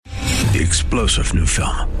The explosive new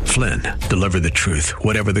film, Flynn, deliver the truth,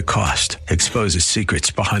 whatever the cost, exposes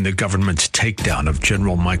secrets behind the government's takedown of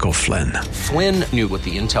General Michael Flynn. Flynn knew what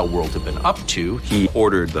the intel world had been up to. He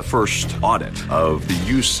ordered the first audit of the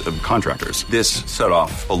use of contractors. This set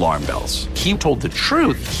off alarm bells. He told the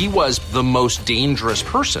truth. He was the most dangerous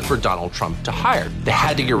person for Donald Trump to hire. They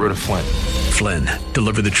had to get rid of Flynn. Flynn,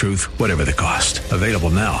 deliver the truth, whatever the cost. Available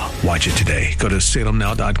now. Watch it today. Go to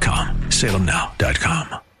salemnow.com.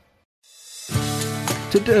 salemnow.com.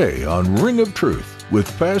 Today on Ring of Truth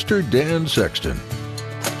with Pastor Dan Sexton.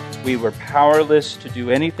 We were powerless to do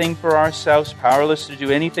anything for ourselves, powerless to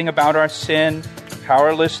do anything about our sin,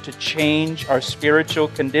 powerless to change our spiritual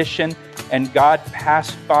condition, and God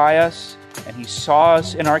passed by us, and He saw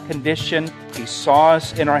us in our condition, He saw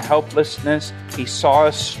us in our helplessness, He saw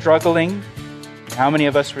us struggling. How many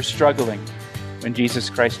of us were struggling when Jesus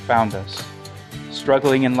Christ found us?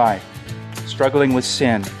 Struggling in life, struggling with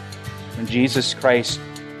sin. When Jesus Christ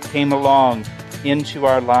came along into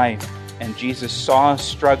our life, and Jesus saw us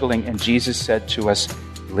struggling, and Jesus said to us,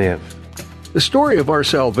 live. The story of our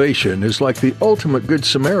salvation is like the ultimate Good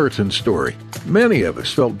Samaritan story. Many of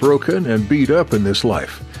us felt broken and beat up in this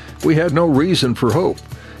life. We had no reason for hope.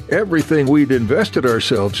 Everything we'd invested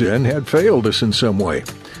ourselves in had failed us in some way.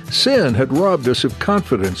 Sin had robbed us of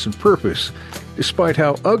confidence and purpose. Despite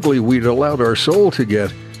how ugly we'd allowed our soul to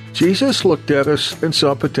get, Jesus looked at us and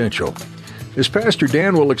saw potential. As Pastor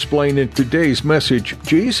Dan will explain in today's message,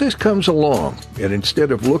 Jesus comes along, and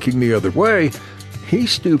instead of looking the other way, He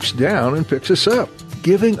stoops down and picks us up,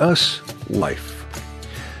 giving us life.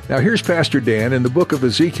 Now here's Pastor Dan in the book of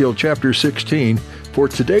Ezekiel chapter 16 for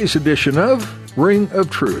today's edition of Ring of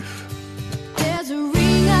Truth.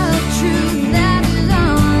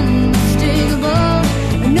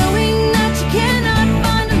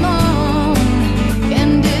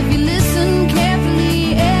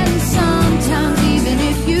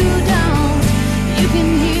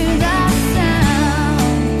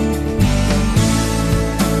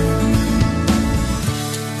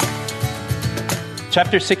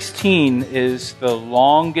 Chapter 16 is the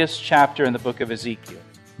longest chapter in the book of Ezekiel.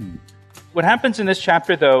 What happens in this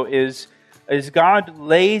chapter, though, is God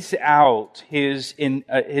lays out his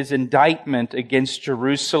indictment against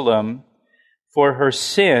Jerusalem for her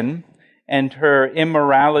sin and her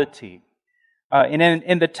immorality.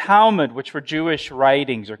 In the Talmud, which were Jewish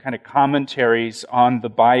writings or kind of commentaries on the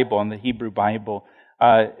Bible, on the Hebrew Bible,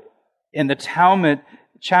 in the Talmud,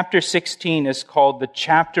 chapter 16 is called the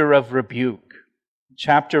chapter of rebuke.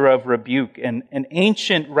 Chapter of rebuke. And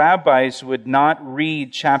ancient rabbis would not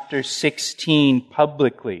read chapter 16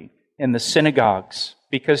 publicly in the synagogues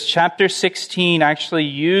because chapter 16 actually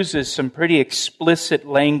uses some pretty explicit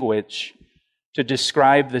language to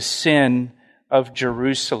describe the sin of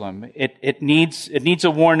Jerusalem. It needs a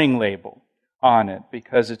warning label on it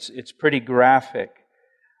because it's pretty graphic.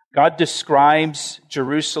 God describes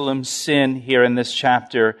Jerusalem's sin here in this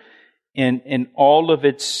chapter in all of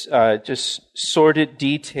its just sordid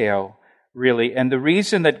detail, really. And the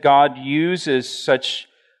reason that God uses such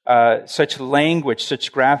language,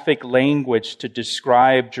 such graphic language to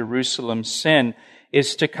describe Jerusalem's sin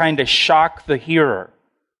is to kind of shock the hearer,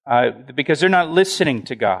 because they're not listening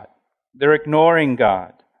to God. They're ignoring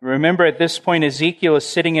God. Remember, at this point, Ezekiel is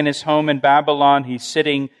sitting in his home in Babylon. He's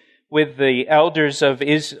sitting with the elders of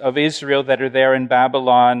Israel that are there in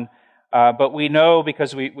Babylon. But we know,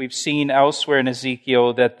 because we've seen elsewhere in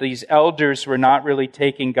Ezekiel, that these elders were not really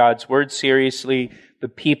taking God's word seriously. The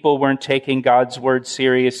people weren't taking God's word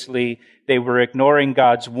seriously. They were ignoring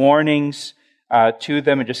God's warnings to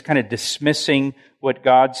them and just kind of dismissing what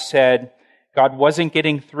God said. God wasn't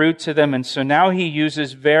getting through to them, and so now He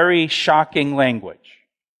uses very shocking language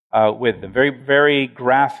with them, very, very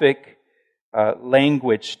graphic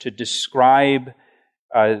language to describe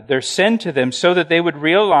their sin to them, so that they would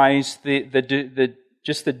realize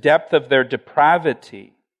just the depth of their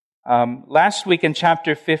depravity. Last week in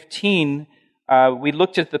chapter 15, we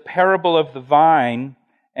looked at the parable of the vine,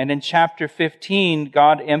 and in chapter 15,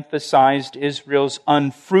 God emphasized Israel's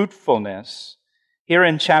unfruitfulness. Here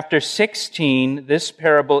in chapter 16, this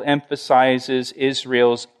parable emphasizes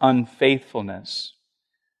Israel's unfaithfulness.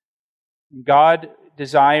 God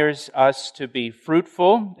desires us to be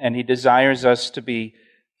fruitful, and He desires us to be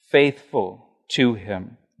faithful to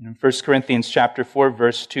Him. In 1 Corinthians chapter 4,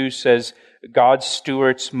 verse 2 says, God's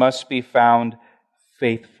stewards must be found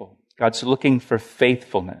faithful. God's looking for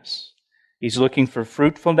faithfulness. He's looking for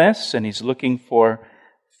fruitfulness, and He's looking for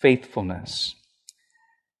faithfulness.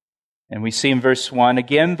 And we see in verse 1,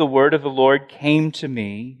 again, the word of the Lord came to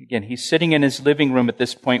me. Again, he's sitting in his living room at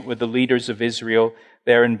this point with the leaders of Israel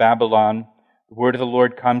there in Babylon. The word of the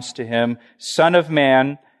Lord comes to him, Son of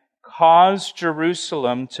man, cause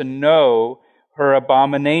Jerusalem to know her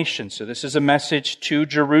abomination. So this is a message to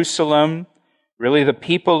Jerusalem, really the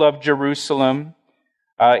people of Jerusalem.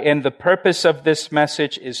 And the purpose of this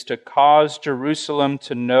message is to cause Jerusalem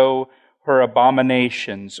to know her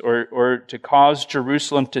abominations, or to cause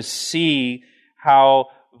Jerusalem to see how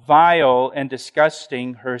vile and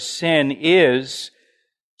disgusting her sin is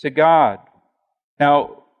to God.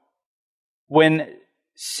 Now, when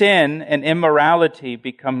sin and immorality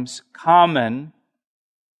becomes common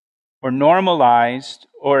or normalized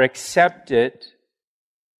or accepted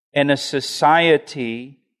in a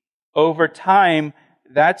society, over time,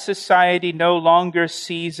 that society no longer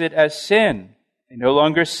sees it as sin. They no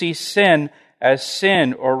longer see sin as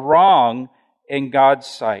sin or wrong in God's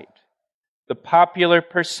sight. The popular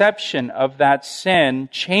perception of that sin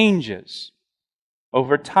changes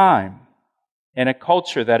over time in a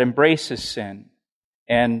culture that embraces sin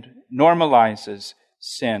and normalizes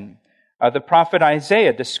sin. The prophet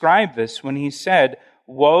Isaiah described this when he said,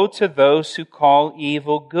 Woe to those who call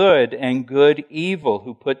evil good and good evil,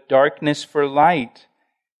 who put darkness for light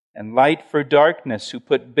and light for darkness, who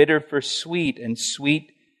put bitter for sweet and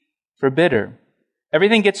sweet for bitter.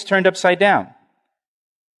 Everything gets turned upside down.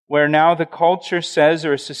 Where now the culture says,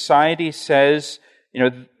 or society says,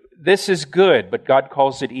 this is good, but God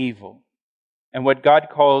calls it evil. And what God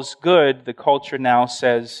calls good, the culture now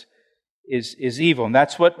says is evil. And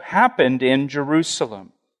that's what happened in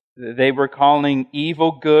Jerusalem. They were calling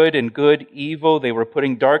evil good and good evil. They were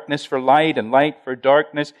putting darkness for light and light for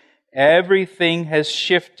darkness. Everything has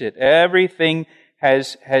shifted. Everything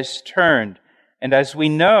has turned. And as we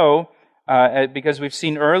know, because we've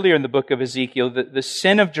seen earlier in the book of Ezekiel, the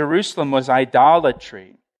sin of Jerusalem was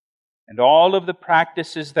idolatry. And all of the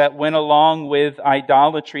practices that went along with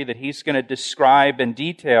idolatry that he's going to describe in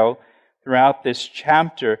detail throughout this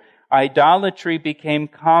chapter, idolatry became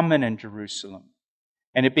common in Jerusalem.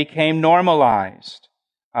 And it became normalized.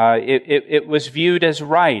 It was viewed as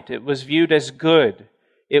right. It was viewed as good.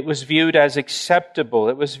 It was viewed as acceptable.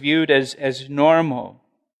 It was viewed as normal.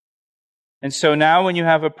 And so now when you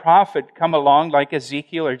have a prophet come along like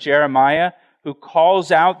Ezekiel or Jeremiah who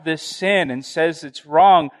calls out this sin and says it's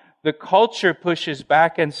wrong, the culture pushes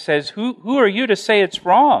back and says, who are you to say it's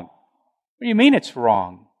wrong? What do you mean it's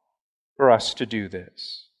wrong for us to do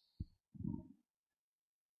this?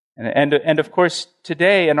 And of course,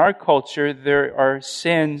 today in our culture, there are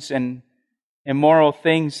sins and immoral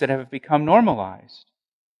things that have become normalized,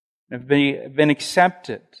 have been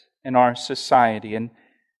accepted in our society.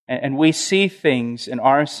 And we see things in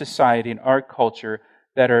our society, in our culture,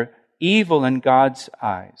 that are evil in God's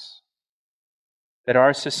eyes. That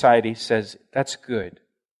our society says, that's good.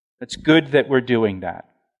 It's good that we're doing that.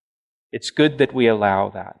 It's good that we allow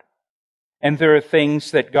that. And there are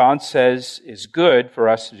things that God says is good for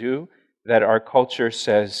us to do that our culture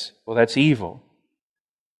says, well, that's evil.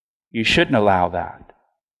 You shouldn't allow that.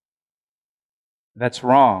 That's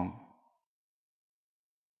wrong.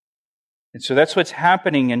 And so that's what's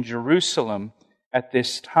happening in Jerusalem at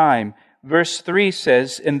this time. Verse 3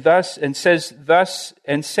 says, thus says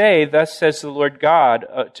the Lord God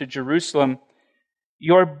to Jerusalem,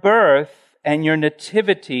 your birth and your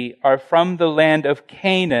nativity are from the land of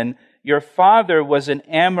Canaan. Your father was an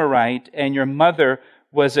Amorite and your mother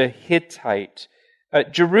was a Hittite.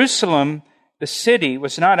 Jerusalem, the city,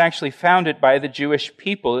 was not actually founded by the Jewish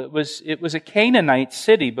people. It was a Canaanite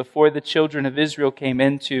city before the children of Israel came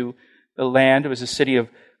into the land. It was a city of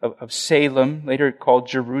Salem, later called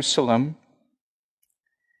Jerusalem.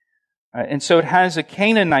 And so it has a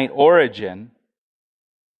Canaanite origin.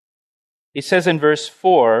 He says in verse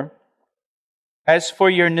 4, as for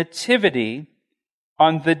your nativity,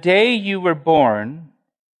 on the day you were born,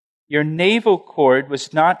 your navel cord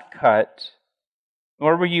was not cut,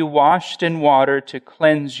 nor were you washed in water to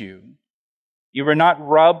cleanse you. You were not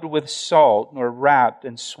rubbed with salt, nor wrapped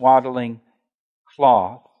in swaddling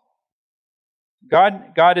cloth.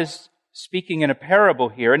 God is speaking in a parable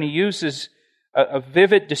here, and he uses a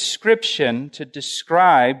vivid description to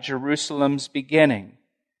describe Jerusalem's beginning.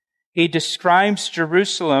 He describes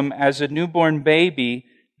Jerusalem as a newborn baby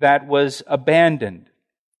that was abandoned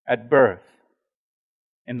at birth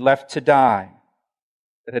and left to die,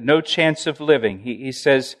 that had no chance of living. He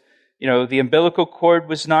says, the umbilical cord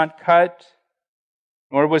was not cut,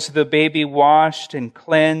 nor was the baby washed and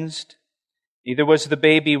cleansed. Neither was the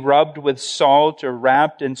baby rubbed with salt or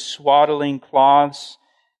wrapped in swaddling cloths.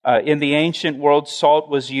 In the ancient world, salt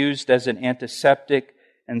was used as an antiseptic,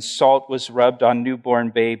 and salt was rubbed on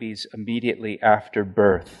newborn babies immediately after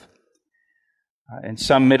birth. And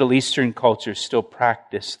some Middle Eastern cultures still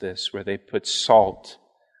practice this, where they put salt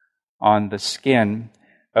on the skin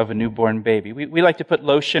of a newborn baby. We like to put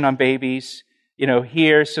lotion on babies,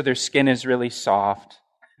 here, so their skin is really soft.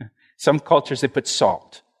 Some cultures, they put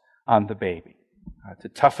salt on the baby to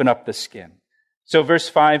toughen up the skin. So verse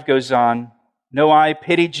 5 goes on, "No eye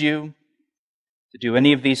pitied you to do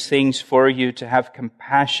any of these things for you, to have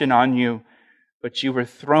compassion on you, but you were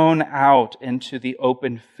thrown out into the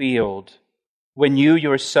open field when you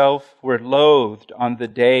yourself were loathed on the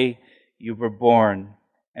day you were born.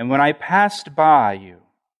 And when I passed by you,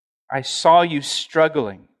 I saw you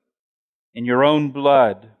struggling in your own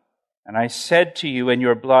blood. And I said to you in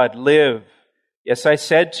your blood, live. Yes, I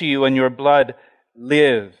said to you in your blood,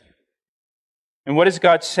 live." And what is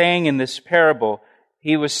God saying in this parable?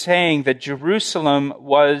 He was saying that Jerusalem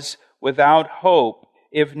was without hope.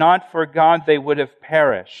 If not for God, they would have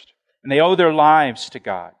perished. And they owe their lives to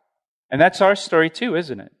God. And that's our story too,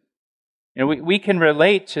 isn't it? We can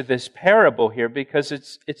relate to this parable here because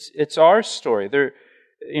it's our story.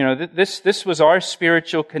 This was our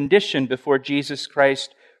spiritual condition before Jesus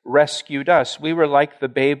Christ rescued us. We were like the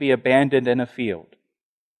baby abandoned in a field,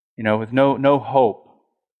 with no hope,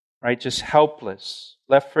 right? Just helpless,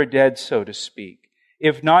 left for dead, so to speak.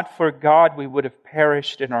 If not for God, we would have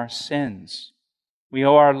perished in our sins. We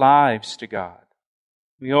owe our lives to God.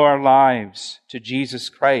 We owe our lives to Jesus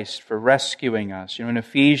Christ for rescuing us. In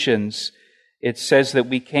Ephesians, it says that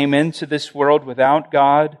we came into this world without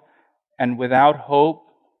God and without hope,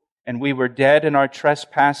 and we were dead in our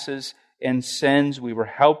trespasses and sins. We were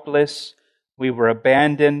helpless. We were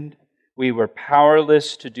abandoned. We were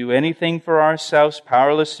powerless to do anything for ourselves,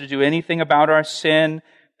 powerless to do anything about our sin,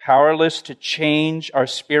 powerless to change our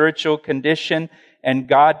spiritual condition. And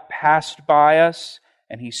God passed by us,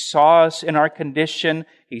 and He saw us in our condition.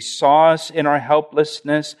 He saw us in our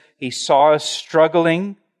helplessness. He saw us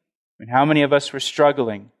struggling. And how many of us were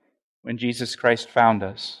struggling when Jesus Christ found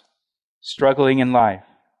us? Struggling in life,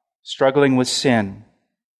 struggling with sin.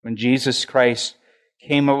 When Jesus Christ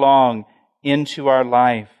came along into our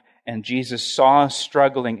life, and Jesus saw us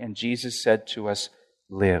struggling, and Jesus said to us,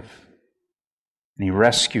 live. And He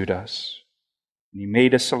rescued us. And He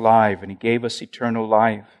made us alive, and He gave us eternal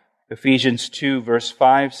life. Ephesians 2 verse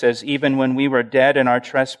 5 says, even when we were dead in our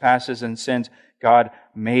trespasses and sins, God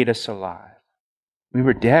made us alive. We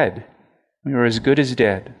were dead. We were as good as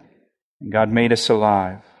dead. And God made us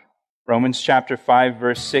alive. Romans chapter 5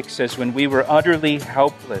 verse 6 says, when we were utterly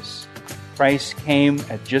helpless, Christ came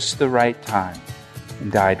at just the right time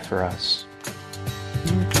and died for us.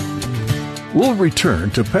 We'll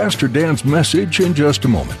return to Pastor Dan's message in just a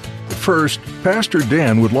moment. First, Pastor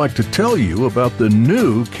Dan would like to tell you about the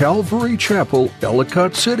new Calvary Chapel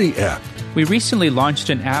Ellicott City app. We recently launched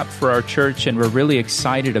an app for our church, and we're really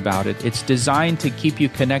excited about it. It's designed to keep you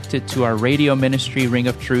connected to our radio ministry, Ring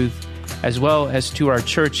of Truth, as well as to our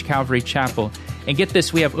church, Calvary Chapel. And get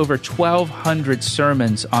this, we have over 1,200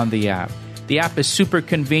 sermons on the app. The app is super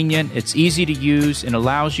convenient, it's easy to use, and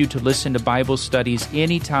allows you to listen to Bible studies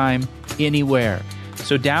anytime, anywhere.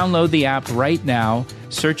 So download the app right now,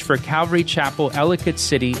 search for Calvary Chapel Ellicott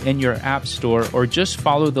City in your app store, or just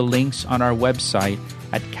follow the links on our website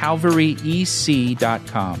at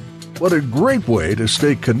calvaryec.com. What a great way to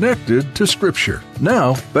stay connected to Scripture.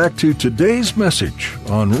 Now, back to today's message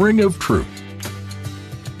on Ring of Truth.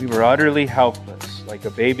 We were utterly helpless, like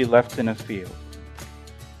a baby left in a field.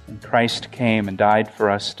 And Christ came and died for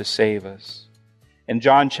us to save us. In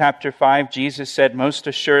John chapter 5, Jesus said, most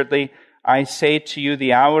assuredly, I say to you,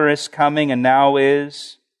 the hour is coming, and now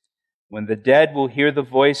is, when the dead will hear the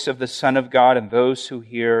voice of the Son of God, and those who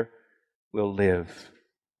hear will live.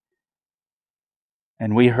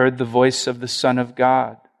 And we heard the voice of the Son of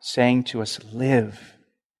God saying to us, live.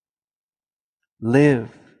 Live.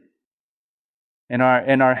 In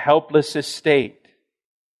our helpless estate,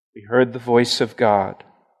 we heard the voice of God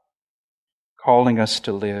calling us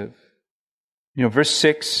to live. Verse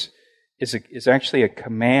 6 is actually a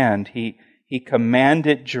command. He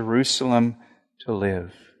commanded Jerusalem to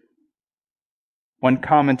live. One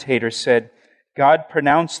commentator said, God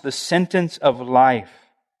pronounced the sentence of life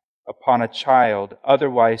upon a child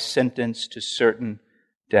otherwise sentenced to certain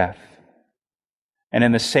death. And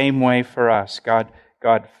in the same way for us, God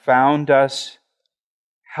found us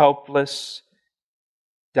helpless,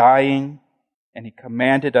 dying, and He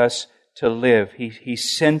commanded us to live. He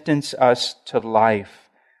sentenced us to life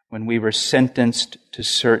when we were sentenced to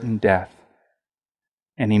certain death.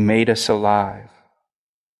 And He made us alive.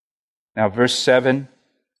 Now, verse 7,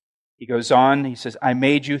 he goes on, he says, I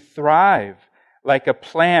made you thrive like a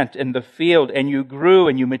plant in the field, and you grew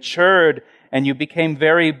and you matured, and you became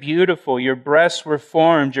very beautiful. Your breasts were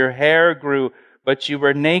formed, your hair grew, but you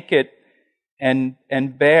were naked and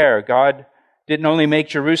bare. God didn't only make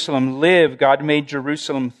Jerusalem live, God made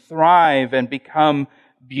Jerusalem thrive and become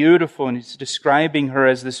beautiful. And he's describing her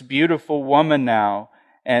as this beautiful woman now.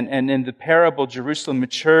 And in the parable, Jerusalem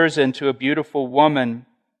matures into a beautiful woman.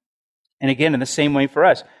 And again, in the same way for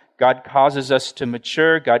us, God causes us to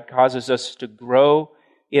mature. God causes us to grow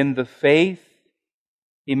in the faith.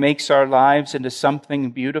 He makes our lives into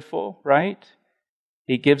something beautiful, right?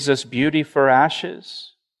 He gives us beauty for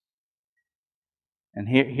ashes. And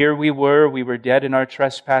here we were dead in our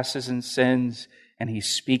trespasses and sins, and He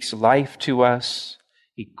speaks life to us.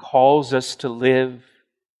 He calls us to live.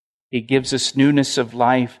 He gives us newness of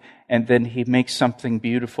life, and then He makes something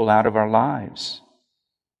beautiful out of our lives.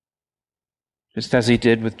 Just as He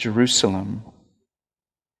did with Jerusalem.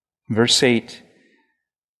 Verse 8,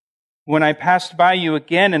 when I passed by you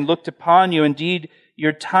again and looked upon you, indeed,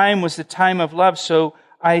 your time was the time of love, so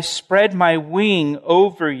I spread my wing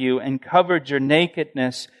over you and covered your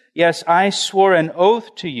nakedness. Yes, I swore an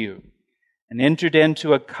oath to you and entered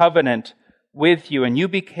into a covenant with you, and you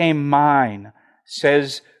became mine,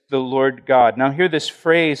 says the Lord God. Now hear this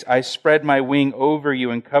phrase, I spread my wing over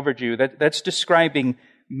you and covered you. That's describing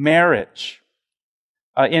marriage.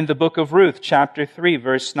 In the book of Ruth, chapter 3,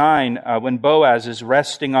 verse 9, when Boaz is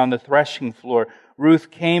resting on the threshing floor,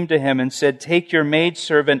 Ruth came to him and said, take your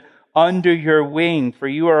maidservant under your wing, for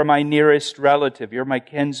you are my nearest relative. You're my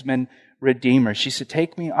kinsman redeemer. She said,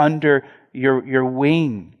 take me under your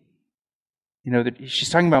wing. You know, she's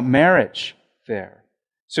talking about marriage there.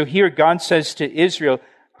 So here God says to Israel,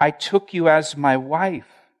 I took you as my wife.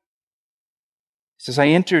 He says, I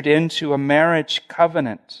entered into a marriage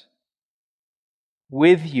covenant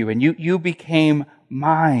with you, and you became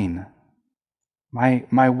mine,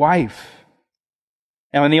 my wife.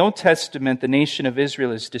 Now, in the Old Testament, the nation of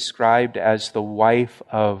Israel is described as the wife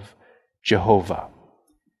of Jehovah.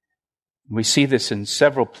 We see this in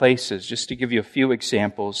several places. Just to give you a few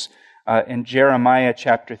examples, in Jeremiah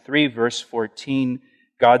chapter 3, verse 14,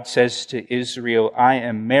 God says to Israel, I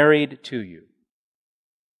am married to you.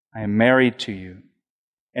 I am married to you.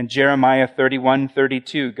 In Jeremiah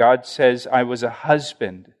 31:32, God says, I was a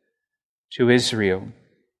husband to Israel.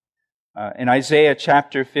 In Isaiah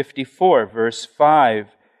chapter 54, verse 5,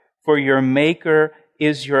 for your maker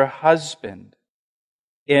is your husband.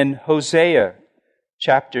 In Hosea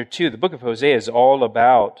chapter 2, the book of Hosea is all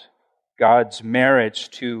about God's marriage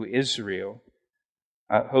to Israel.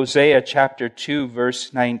 Hosea chapter 2,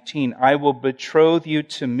 verse 19, I will betroth you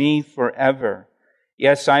to me forever.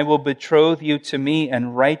 Yes, I will betroth you to me in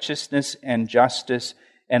righteousness and justice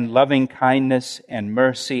and loving kindness and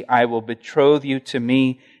mercy. I will betroth you to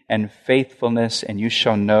me and faithfulness, and you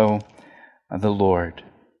shall know the Lord.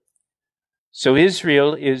 So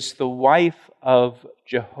Israel is the wife of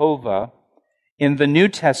Jehovah. In the New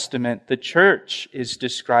Testament, the church is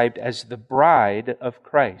described as the bride of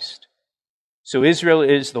Christ. So Israel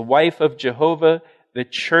is the wife of Jehovah. The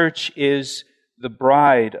church is the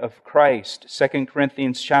bride of Christ. 2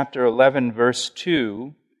 Corinthians chapter 11, verse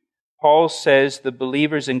 2, Paul says the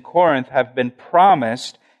believers in Corinth have been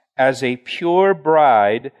promised as a pure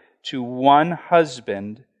bride to one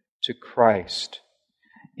husband, to Christ.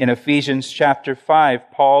 In Ephesians chapter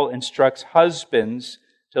 5, Paul instructs husbands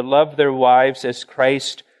to love their wives as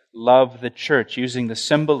Christ loved the church, using the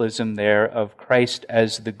symbolism there of Christ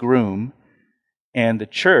as the groom and the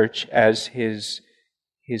church as his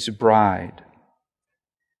bride.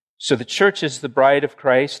 So the church is the bride of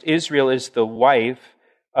Christ. Israel is the wife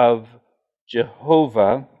of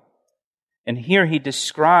Jehovah. And here he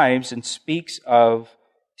describes and speaks of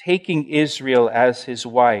taking Israel as his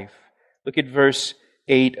wife. Look at verse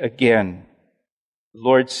 8 again. The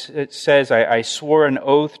Lord says, I swore an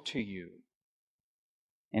oath to you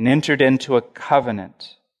and entered into a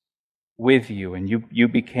covenant with you, and you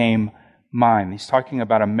became mine. He's talking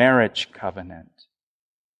about a marriage covenant.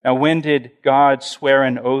 Now, when did God swear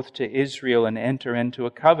an oath to Israel and enter into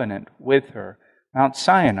a covenant with her? Mount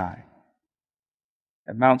Sinai.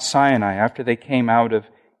 At Mount Sinai, after they came out of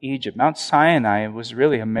Egypt. Mount Sinai was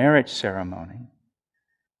really a marriage ceremony.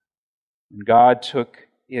 And God took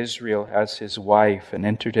Israel as his wife and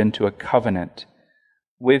entered into a covenant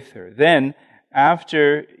with her. Then,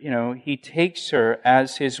 after, he takes her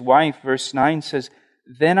as his wife, verse 9 says,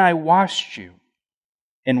 then I washed you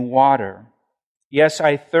in water. Yes,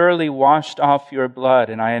 I thoroughly washed off your blood,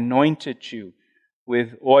 and I anointed you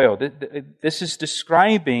with oil. This is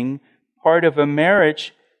describing part of a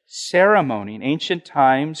marriage ceremony. In ancient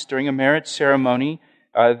times, during a marriage ceremony,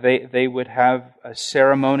 they would have a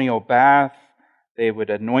ceremonial bath. They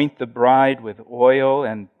would anoint the bride with oil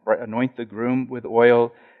and anoint the groom with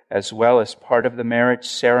oil as well as part of the marriage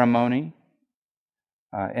ceremony.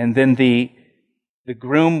 And then the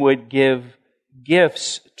groom would give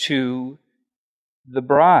gifts to the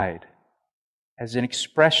bride as an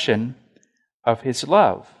expression of his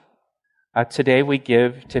love. Today we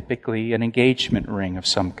give typically an engagement ring of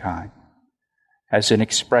some kind as an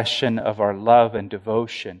expression of our love and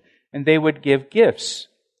devotion. And they would give gifts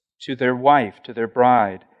to their wife, to their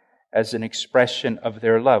bride, as an expression of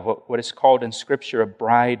their love. What is called in Scripture a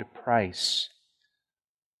bride price,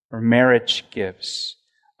 or marriage gifts.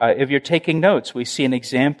 If you're taking notes, we see an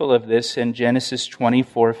example of this in Genesis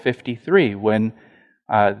 24:53, when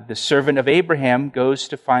the servant of Abraham goes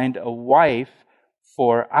to find a wife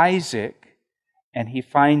for Isaac, and he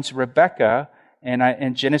finds Rebekah. And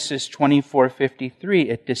in Genesis 24:53,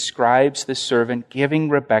 it describes the servant giving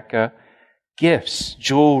Rebekah gifts,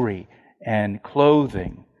 jewelry, and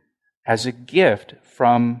clothing as a gift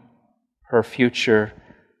from her future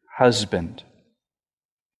husband.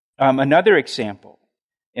 Another example,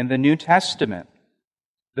 in the New Testament,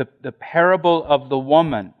 the parable of the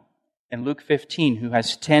woman in Luke 15 who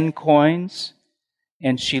has 10 coins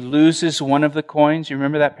and she loses one of the coins. You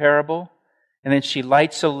remember that parable? And then she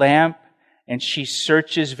lights a lamp and she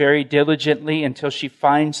searches very diligently until she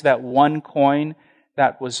finds that one coin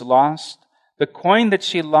that was lost. The coin that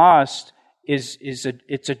she lost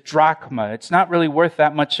it's a drachma. It's not really worth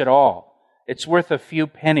that much at all. It's worth a few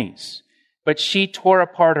pennies. But she tore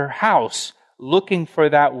apart her house looking for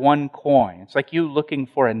that one coin. It's like you looking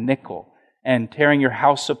for a nickel and tearing your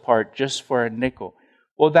house apart just for a nickel.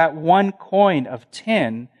 Well, that one coin of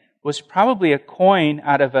 10 was probably a coin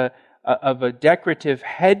out of a decorative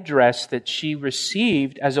headdress that she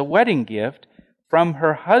received as a wedding gift from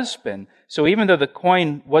her husband. So even though the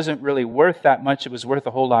coin wasn't really worth that much, it was worth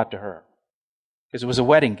a whole lot to her because it was a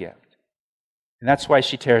wedding gift. And that's why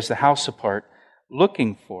she tears the house apart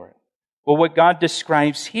looking for it. Well, what God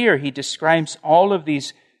describes here, He describes all of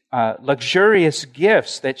these luxurious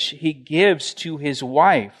gifts that He gives to His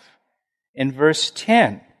wife. In verse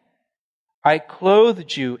 10, I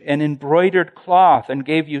clothed you in embroidered cloth and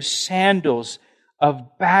gave you sandals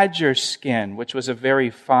of badger skin, which was a very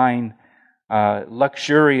fine,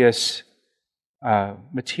 luxurious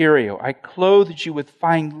material. I clothed you with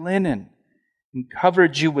fine linen and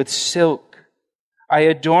covered you with silk. I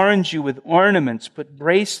adorned you with ornaments, put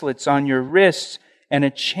bracelets on your wrists and a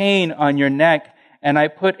chain on your neck, and I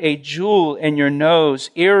put a jewel in your nose,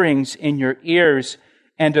 earrings in your ears,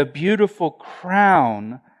 and a beautiful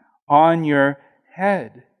crown on your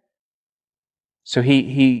head. So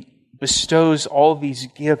he bestows all these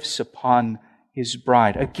gifts upon his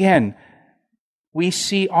bride. Again, we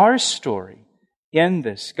see our story in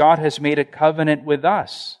this. God has made a covenant with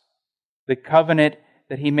us. The covenant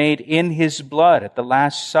that He made in His blood at the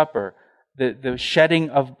Last Supper, the shedding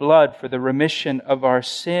of blood for the remission of our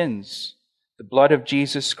sins, the blood of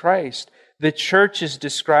Jesus Christ. The church is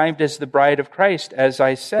described as the bride of Christ. As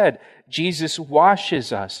I said, Jesus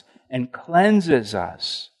washes us and cleanses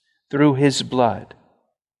us through His blood.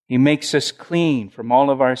 He makes us clean from all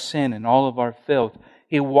of our sin and all of our filth.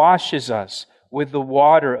 He washes us with the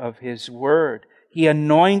water of His Word. He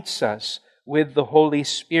anoints us with the Holy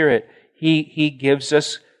Spirit. He gives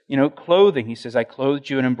us, clothing. He says, I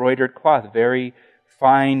clothed you in embroidered cloth, very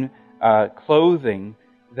fine clothing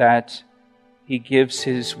that He gives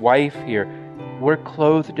His wife here. We're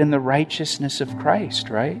clothed in the righteousness of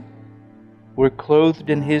Christ, right? We're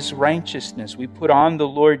clothed in His righteousness. We put on the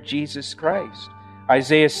Lord Jesus Christ.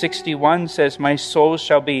 Isaiah 61 says, my soul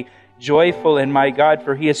shall be joyful in my God,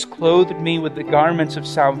 for He has clothed me with the garments of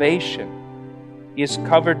salvation. He has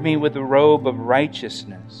covered me with the robe of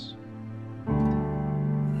righteousness.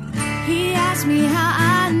 He asked me how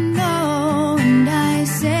I know, and I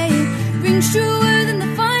say it rings truer than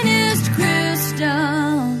the finest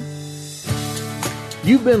crystal.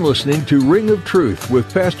 You've been listening to Ring of Truth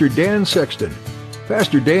with Pastor Dan Sexton.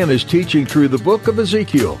 Pastor Dan is teaching through the book of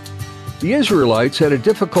Ezekiel. The Israelites had a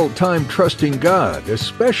difficult time trusting God,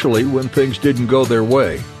 especially when things didn't go their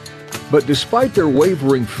way. But despite their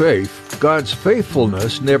wavering faith, God's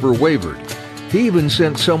faithfulness never wavered. He even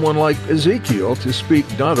sent someone like Ezekiel to speak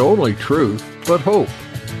not only truth, but hope.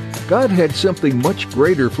 God had something much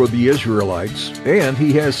greater for the Israelites, and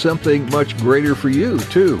He has something much greater for you,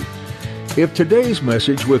 too. If today's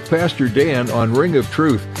message with Pastor Dan on Ring of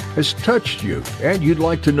Truth has touched you, and you'd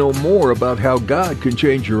like to know more about how God can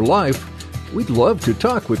change your life, we'd love to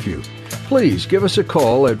talk with you. Please give us a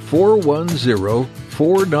call at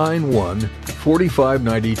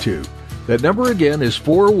 410-491-4592. That number again is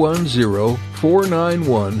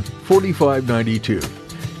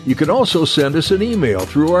 410-491-4592. You can also send us an email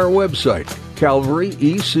through our website,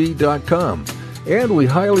 calvaryec.com. And we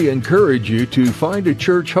highly encourage you to find a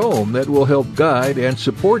church home that will help guide and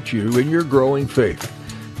support you in your growing faith.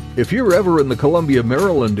 If you're ever in the Columbia,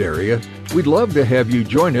 Maryland area, we'd love to have you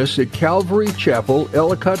join us at Calvary Chapel,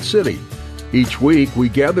 Ellicott City. Each week, we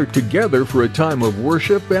gather together for a time of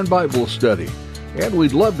worship and Bible study, and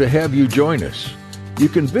we'd love to have you join us. You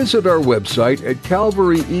can visit our website at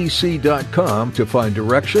calvaryec.com to find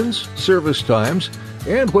directions, service times,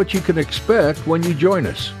 and what you can expect when you join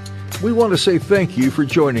us. We want to say thank you for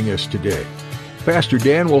joining us today. Pastor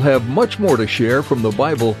Dan will have much more to share from the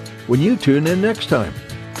Bible when you tune in next time,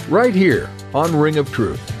 right here on Ring of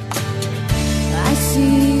Truth. I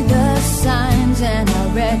see the signs and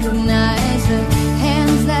I recognize